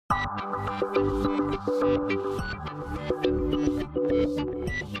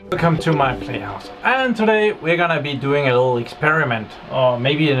Welcome to my playhouse, and today we're gonna be doing a little experiment, or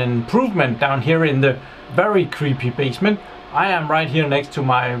maybe an improvement down here in the very creepy basement. I am right here next to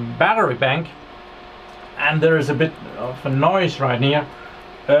my battery bank, and there is a bit of a noise right here.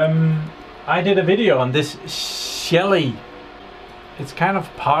 I did a video on this Shelly. It's kind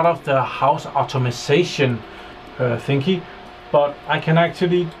of part of the house automation thingy, but I can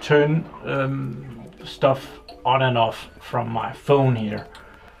actually turn stuff on and off from my phone here,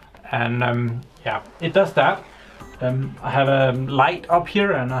 and yeah, it does that. I have a light up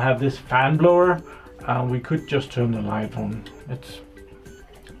here, and I have this fan blower. We could just turn the light on. It's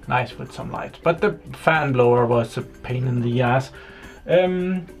nice with some light, but the fan blower was a pain in the ass.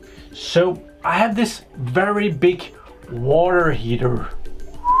 So I have this very big water heater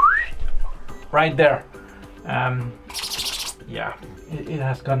right there. Yeah, it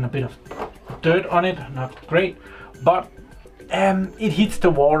has gotten a bit of dirt on it, not great, but it heats the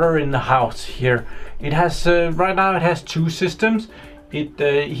water in the house here. It has right now it has two systems. It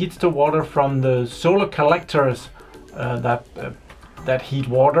heats the water from the solar collectors that heat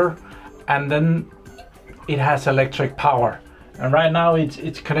water, and then it has electric power. And right now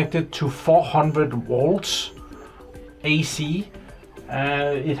it's connected to 400 volts AC.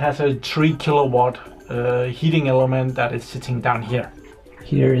 It has a 3 kilowatt heating element that is sitting down here.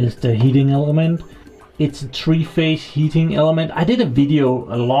 Here is the heating element. It's a 3-phase heating element. I did a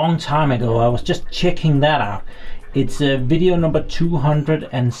video a long time ago. I was just checking that out. It's video number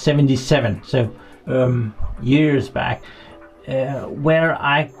 277, so years back, where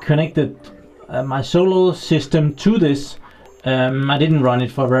I connected my solar system to this. I didn't run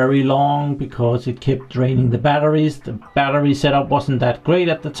it for very long because it kept draining the batteries. The battery setup wasn't that great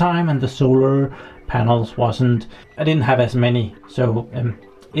at the time, and the solar panels wasn't. I didn't have as many, so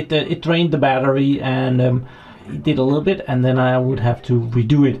it drained the battery, and it did a little bit, and then I would have to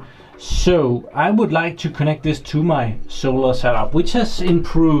redo it. So I would like to connect this to my solar setup, which has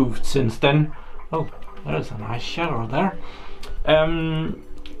improved since then. Oh, there's a nice shadow there. And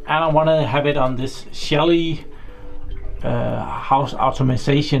I want to have it on this Shelly house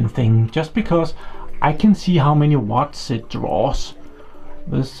automation thing, just because I can see how many watts it draws.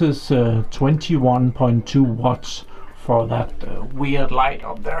 This is 21.2 watts for that weird light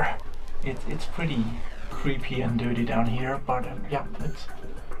up there. It's pretty creepy and dirty down here, but yeah,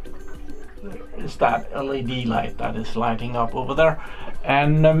 it's that LED light that is lighting up over there.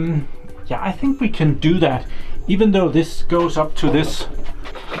 And yeah, I think we can do that, even though this goes up to this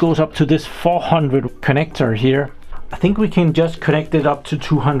 400 connector here. I think we can just connect it up to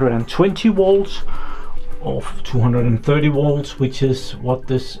 220 volts or 230 volts, which is what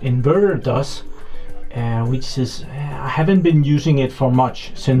this inverter does. Which is, I haven't been using it for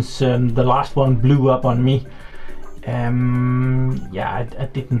much since the last one blew up on me. Yeah, I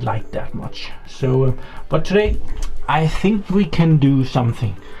didn't like that much. So, but today I think we can do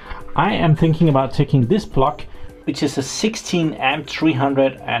something. I am thinking about taking this plug, which is a 16 amp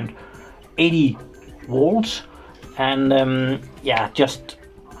 380 volts, and yeah, just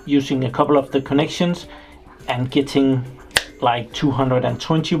using a couple of the connections and getting like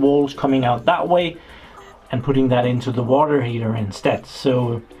 220 volts coming out that way, and putting that into the water heater instead.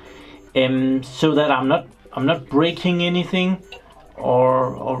 So so that I'm not breaking anything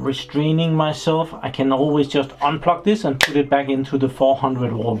or restraining myself. I can always just unplug this and put it back into the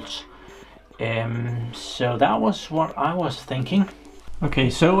 400 volts. So that was what I was thinking. Okay,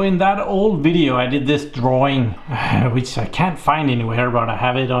 so in that old video I did this drawing, which I can't find anywhere, but I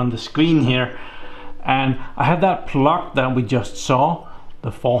have it on the screen here. And I had that plug that we just saw,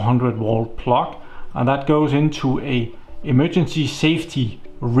 the 400 volt plug, and that goes into a emergency safety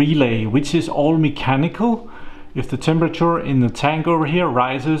relay, which is all mechanical. If the temperature in the tank over here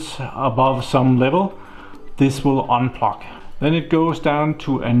rises above some level, this will unplug. Then it goes down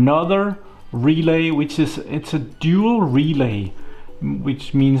to another relay, which is, it's a dual relay,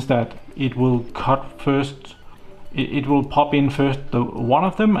 which means that it will cut first, it will pop in first the one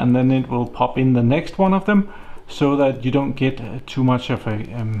of them, and then it will pop in the next one of them, so that you don't get too much of a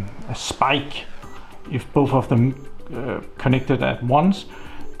spike if both of them connected at once.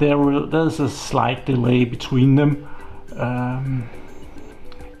 There's a slight delay between them,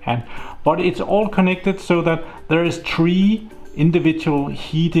 but it's all connected so that there is 3 individual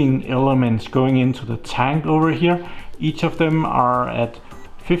heating elements going into the tank over here. Each of them are at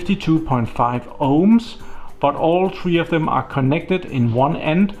 52.5 ohms, but all 3 of them are connected in one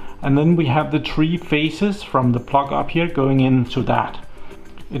end, and then we have the 3 phases from the plug up here going into that.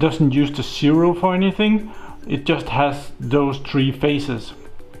 It doesn't use the 0 for anything, it just has those 3 phases.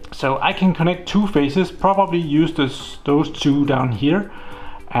 So I can connect two phases, probably use those two down here,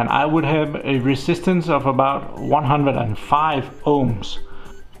 and I would have a resistance of about 105 ohms.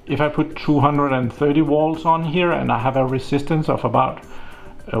 If I put 230 volts on here, and I have a resistance of about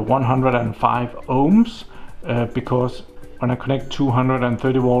 105 ohms, because when I connect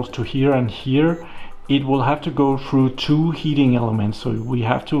 230 volts to here and here, it will have to go through two heating elements, so we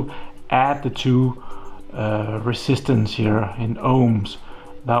have to add the two resistance here in ohms.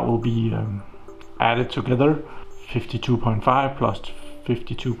 That will be added together. 52.5 plus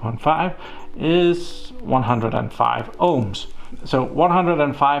 52.5 is 105 ohms. So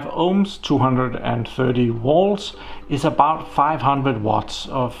 105 ohms, 230 volts is about 500 watts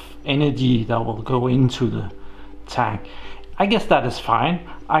of energy that will go into the tank. I guess that is fine.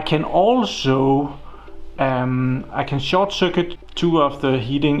 I can also I can short circuit two of the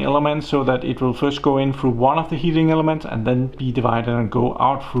heating elements so that it will first go in through one of the heating elements and then be divided and go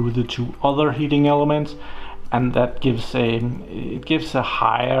out through the two other heating elements, and that gives a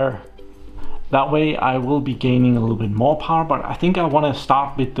higher, that way I will be gaining a little bit more power. But I think I want to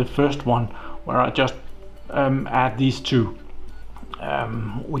start with the first one where I just add these two,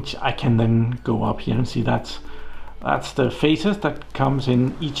 which I can then go up here and see that's the phases that comes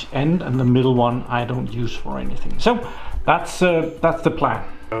in each end, and the middle one I don't use for anything. So that's the plan.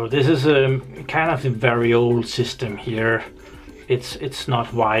 So this is kind of a very old system here. It's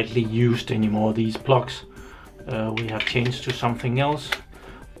not widely used anymore, these plugs. We have changed to something else,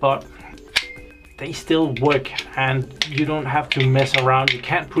 but they still work, and you don't have to mess around. You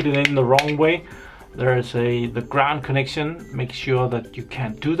can't put it in the wrong way. There's the ground connection. Make sure that you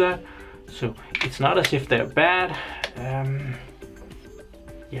can't do that. So it's not as if they're bad.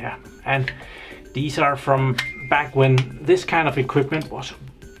 Yeah, and these are from back when this kind of equipment was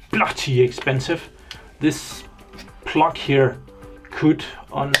bloody expensive. This plug here could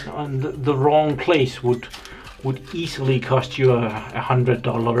on the wrong place would easily cost you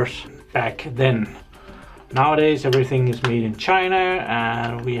 $100 back then. Nowadays everything is made in China,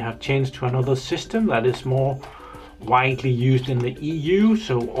 and we have changed to another system that is more widely used in the EU,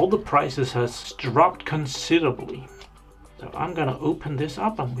 so all the prices has dropped considerably. So I'm gonna open this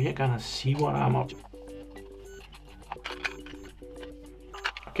up and we're gonna see what I'm up to.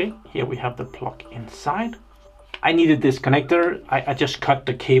 Okay, here we have the plug inside. I needed this connector. I just cut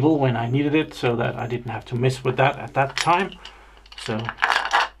the cable when I needed it so that I didn't have to mess with that at that time. So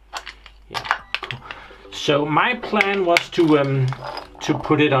yeah, cool. So my plan was to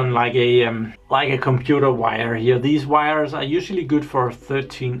put it on like a computer wire here. These wires are usually good for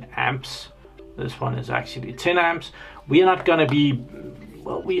 13 amps. This one is actually 10 amps. We are not gonna be,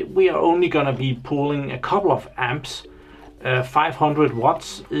 well, we are only gonna be pulling a couple of amps. 500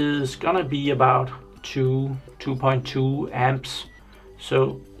 watts is gonna be about 2.2 amps.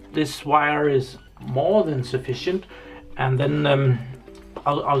 So this wire is more than sufficient. And then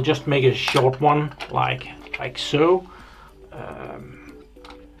I'll just make a short one like so.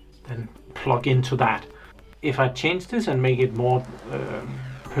 Then plug into that. If I change this and make it more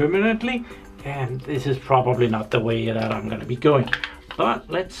permanently, and this is probably not the way that I'm gonna be going, but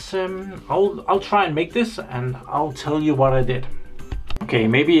let's I'll try and make this and I'll tell you what I did. Okay,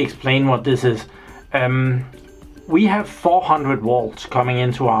 maybe explain what this is. We have 400 volts coming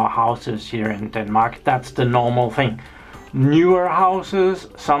into our houses here in Denmark. That's the normal thing. Newer houses,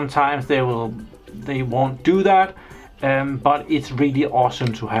 sometimes they won't do that, but it's really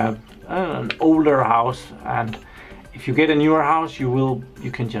awesome to have an older house. And if you get a newer house, you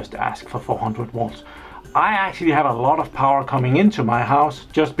can just ask for 400 volts. I actually have a lot of power coming into my house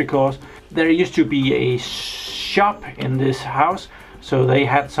just because there used to be a shop in this house, so they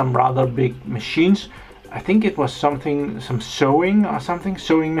had some rather big machines. I think it was some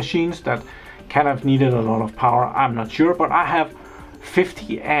sewing machines that kind of needed a lot of power. I'm not sure, but I have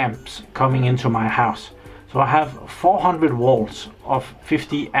 50 amps coming into my house. So I have 400 volts of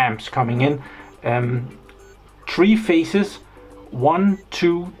 50 amps coming in. 3 phases, 1,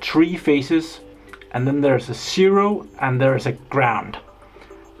 2, 3 phases, and then there's a 0 and there's a ground.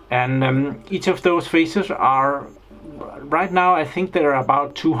 And each of those phases are, right now I think they're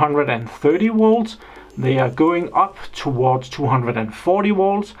about 230 volts. They are going up towards 240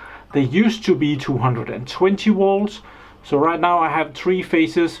 volts. They used to be 220 volts. So right now I have 3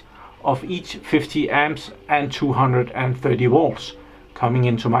 phases of each 50 amps and 230 volts coming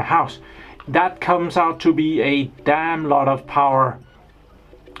into my house. That comes out to be a damn lot of power,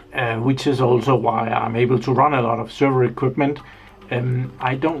 which is also why I'm able to run a lot of server equipment.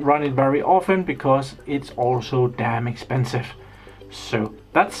 I don't run it very often because it's also damn expensive. So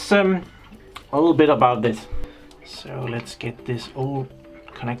that's a little bit about this. So let's get this all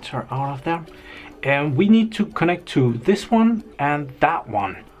connector out of there. And we need to connect to this one and that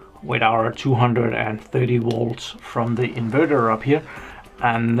one with our 230 volts from the inverter up here.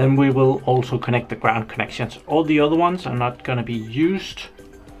 And then we will also connect the ground connections. All the other ones are not going to be used.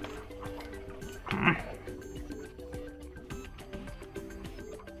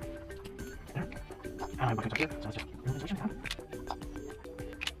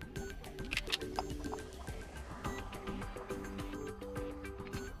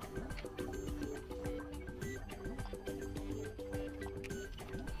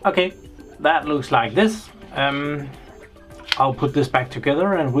 Okay, that looks like this. I'll put this back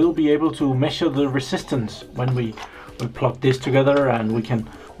together and we'll be able to measure the resistance when we plug this together, and we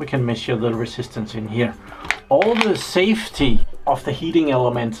can measure the resistance in here. All the safety of the heating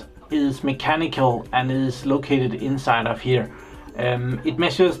element is mechanical and is located inside of here. It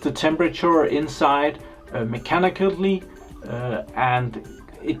measures the temperature inside mechanically, and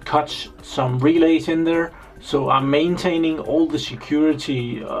it cuts some relays in there. So I'm maintaining all the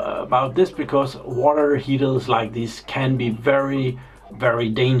security about this, because water heaters like this can be very, very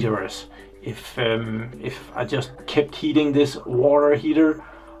dangerous. If I just kept heating this water heater,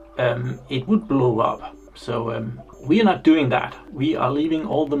 it would blow up. So we are not doing that. We are leaving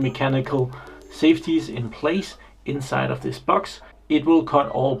all the mechanical safeties in place inside of this box. It will cut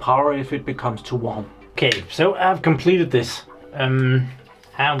all power if it becomes too warm. Okay, so I've completed this, and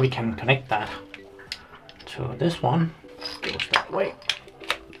we can connect that to this one. Goes that way,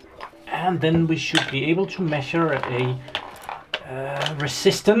 and then we should be able to measure a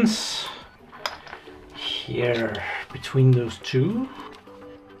resistance here between those two.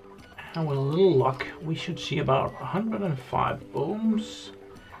 And with a little luck, we should see about 105 ohms.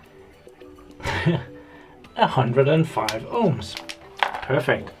 105 ohms.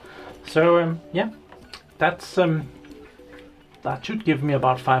 Perfect. So yeah, that's that should give me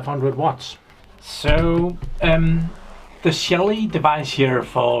about 500 watts. So the Shelly device here,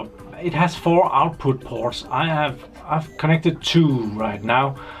 it has 4 output ports. I've connected 2 right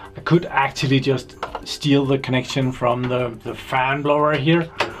now. I could actually just steal the connection from the fan blower here,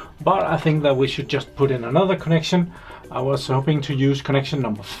 but I think that we should just put in another connection. I was hoping to use connection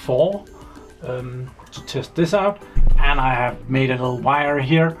number 4 to test this out, and I have made a little wire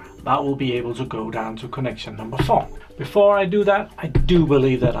here that will be able to go down to connection number 4. Before I do that, I do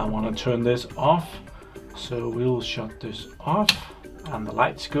believe that I want to turn this off. So we'll shut this off and the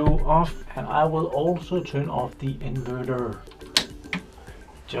lights go off, and I will also turn off the inverter,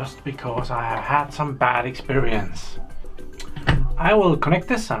 just because I have had some bad experience. I will connect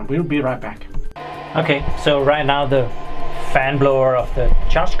this and we'll be right back. Okay, so right now the fan blower of the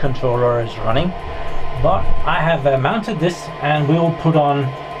charge controller is running, but I have mounted this, and we'll put on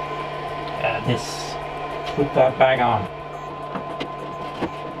put that back on.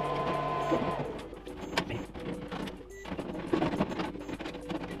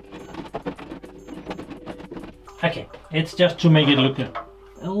 Okay, it's just to make it look a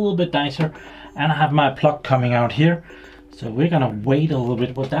little bit nicer, and I have my plug coming out here. So we're gonna wait a little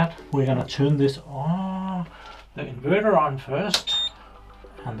bit with that. We're gonna turn this on, the inverter on first,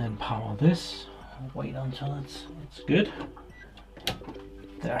 and then power this. Wait until it's good.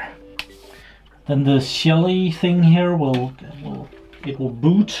 There. Then the Shelly thing here will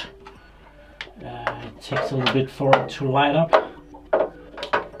boot. It takes a little bit for it to light up.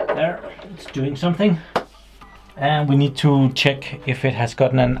 There, it's doing something. And we need to check if it has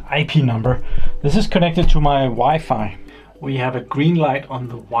gotten an IP number. This is connected to my Wi-Fi. We have a green light on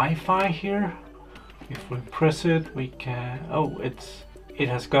the Wi-Fi here. If we press it, we can. Oh, it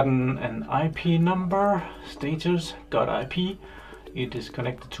has gotten an IP number. Status.ip. It is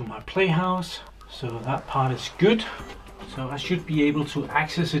connected to my PlayHouse, so that part is good. So I should be able to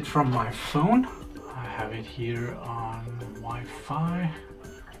access it from my phone. I have it here on Wi-Fi.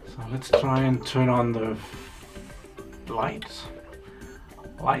 So let's try and turn on the lights.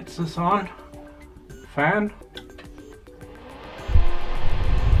 Lights is on. Fan.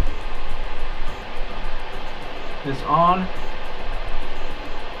 Is on.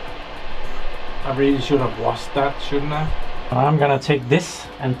 I really should have washed that, shouldn't I? I'm gonna take this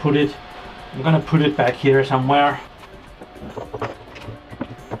and I'm gonna put it back here somewhere.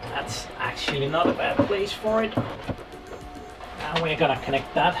 That's actually not a bad place for it. Now we're gonna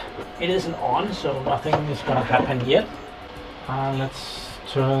connect that. It isn't on, so nothing is gonna happen yet. Let's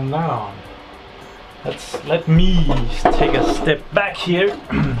turn that on. Let me take a step back here.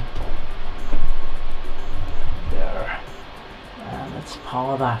 There. And let's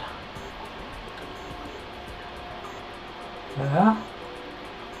power that. There.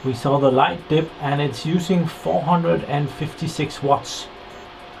 We saw the light dip, and it's using 456 watts.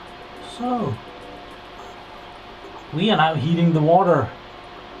 So we are now heating the water.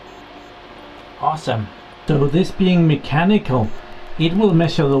 Awesome. So this being mechanical, it will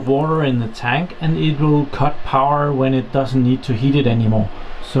measure the water in the tank and it will cut power when it doesn't need to heat it anymore.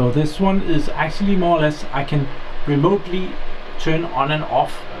 So this one is actually more or less, I can remotely turn on and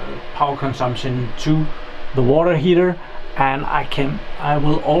off power consumption to the water heater, and I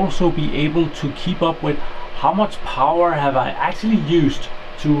will also be able to keep up with how much power have I actually used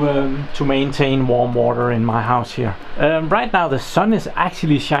to maintain warm water in my house here. Right now the sun is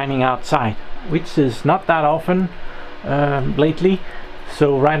actually shining outside, which is not that often lately.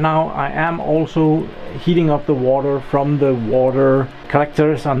 So right now I am also heating up the water from the water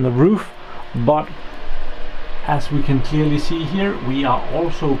collectors on the roof, but as we can clearly see here, we are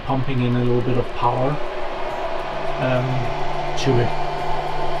also pumping in a little bit of power to it.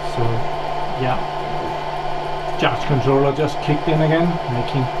 So yeah, charge controller just kicked in again,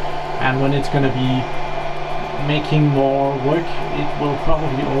 and when it's going to be making more work, it will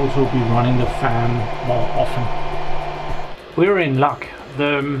probably also be running the fan more often. We're in luck.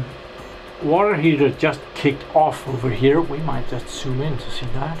 The water heater just kicked off over here. We might just zoom in to see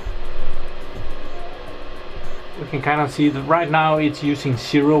that. We can kind of see that right now it's using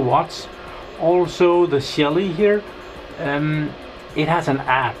 0 watts. Also the Shelly here, it has an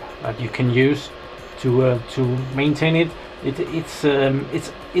app that you can use to maintain it. It's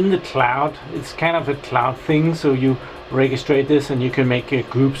in the cloud. It's kind of a cloud thing, so you register this and you can make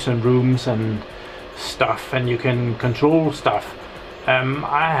groups and rooms and stuff, and you can control stuff.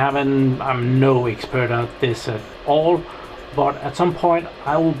 I'm no expert at this at all, but at some point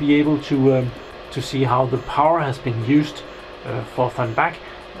I will be able to see how the power has been used forth and back.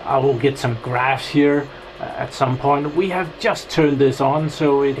 I will get some graphs here at some point. We have just turned this on,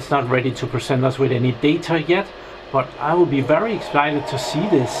 so it's not ready to present us with any data yet, but I will be very excited to see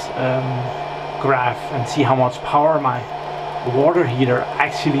this graph and see how much power my water heater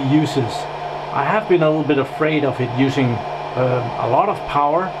actually uses. I have been a little bit afraid of it using a lot of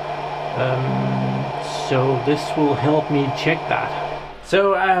power, so this will help me check that.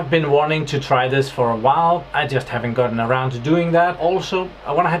 So I have been wanting to try this for a while. I just haven't gotten around to doing that. Also,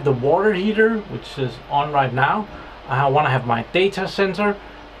 I want to have the water heater, which is on right now. I want to have my data center,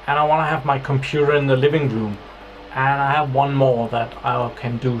 and I want to have my computer in the living room. And I have one more that I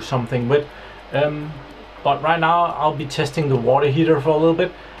can do something with. But right now I'll be testing the water heater for a little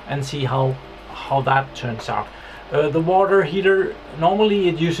bit and see how that turns out. The water heater, normally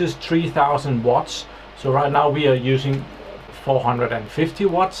it uses 3000 watts. So right now we are using 450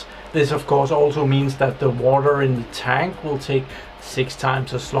 watts. This of course also means that the water in the tank will take 6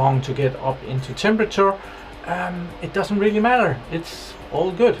 times as long to get up into temperature. It doesn't really matter, it's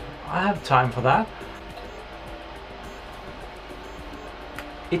all good. I have time for that.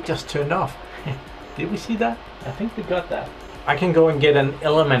 It just turned off. Did we see that? I think we got that. I can go and get an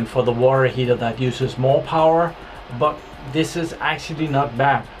element for the water heater that uses more power, but this is actually not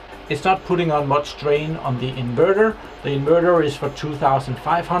bad. It's not putting on much strain on the inverter. The inverter is for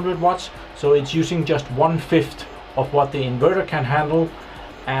 2500 watts, so it's using just 1/5 of what the inverter can handle.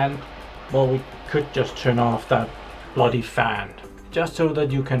 And well, we could just turn off that bloody fan just so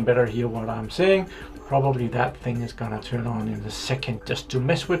that you can better hear what I'm saying. Probably that thing is gonna turn on in a second just to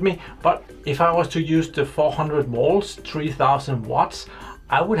mess with me. But if I was to use the 400 volts, 3000 watts,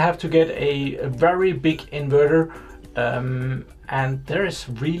 I would have to get a very big inverter, and there is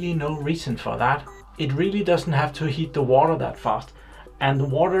really no reason for that. It really doesn't have to heat the water that fast. And the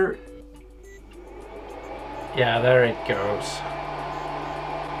water, yeah, there it goes.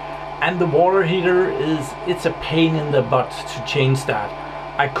 And the water heater it's a pain in the butt to change that.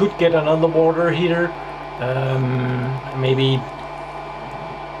 I could get another water heater, maybe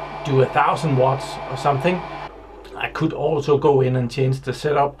do 1000 watts or something. I could also go in and change the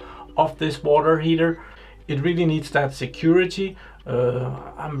setup of this water heater. It really needs that security.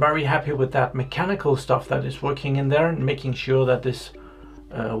 I'm very happy with that mechanical stuff that is working in there and making sure that this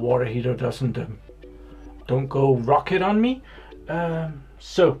water heater don't go rocket on me.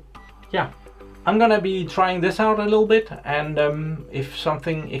 So yeah, I'm gonna be trying this out a little bit, and if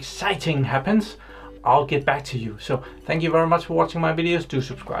something exciting happens, I'll get back to you. So thank you very much for watching my videos. Do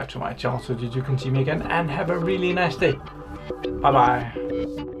subscribe to my channel so that you can see me again, and have a really nice day. Bye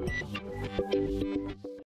bye.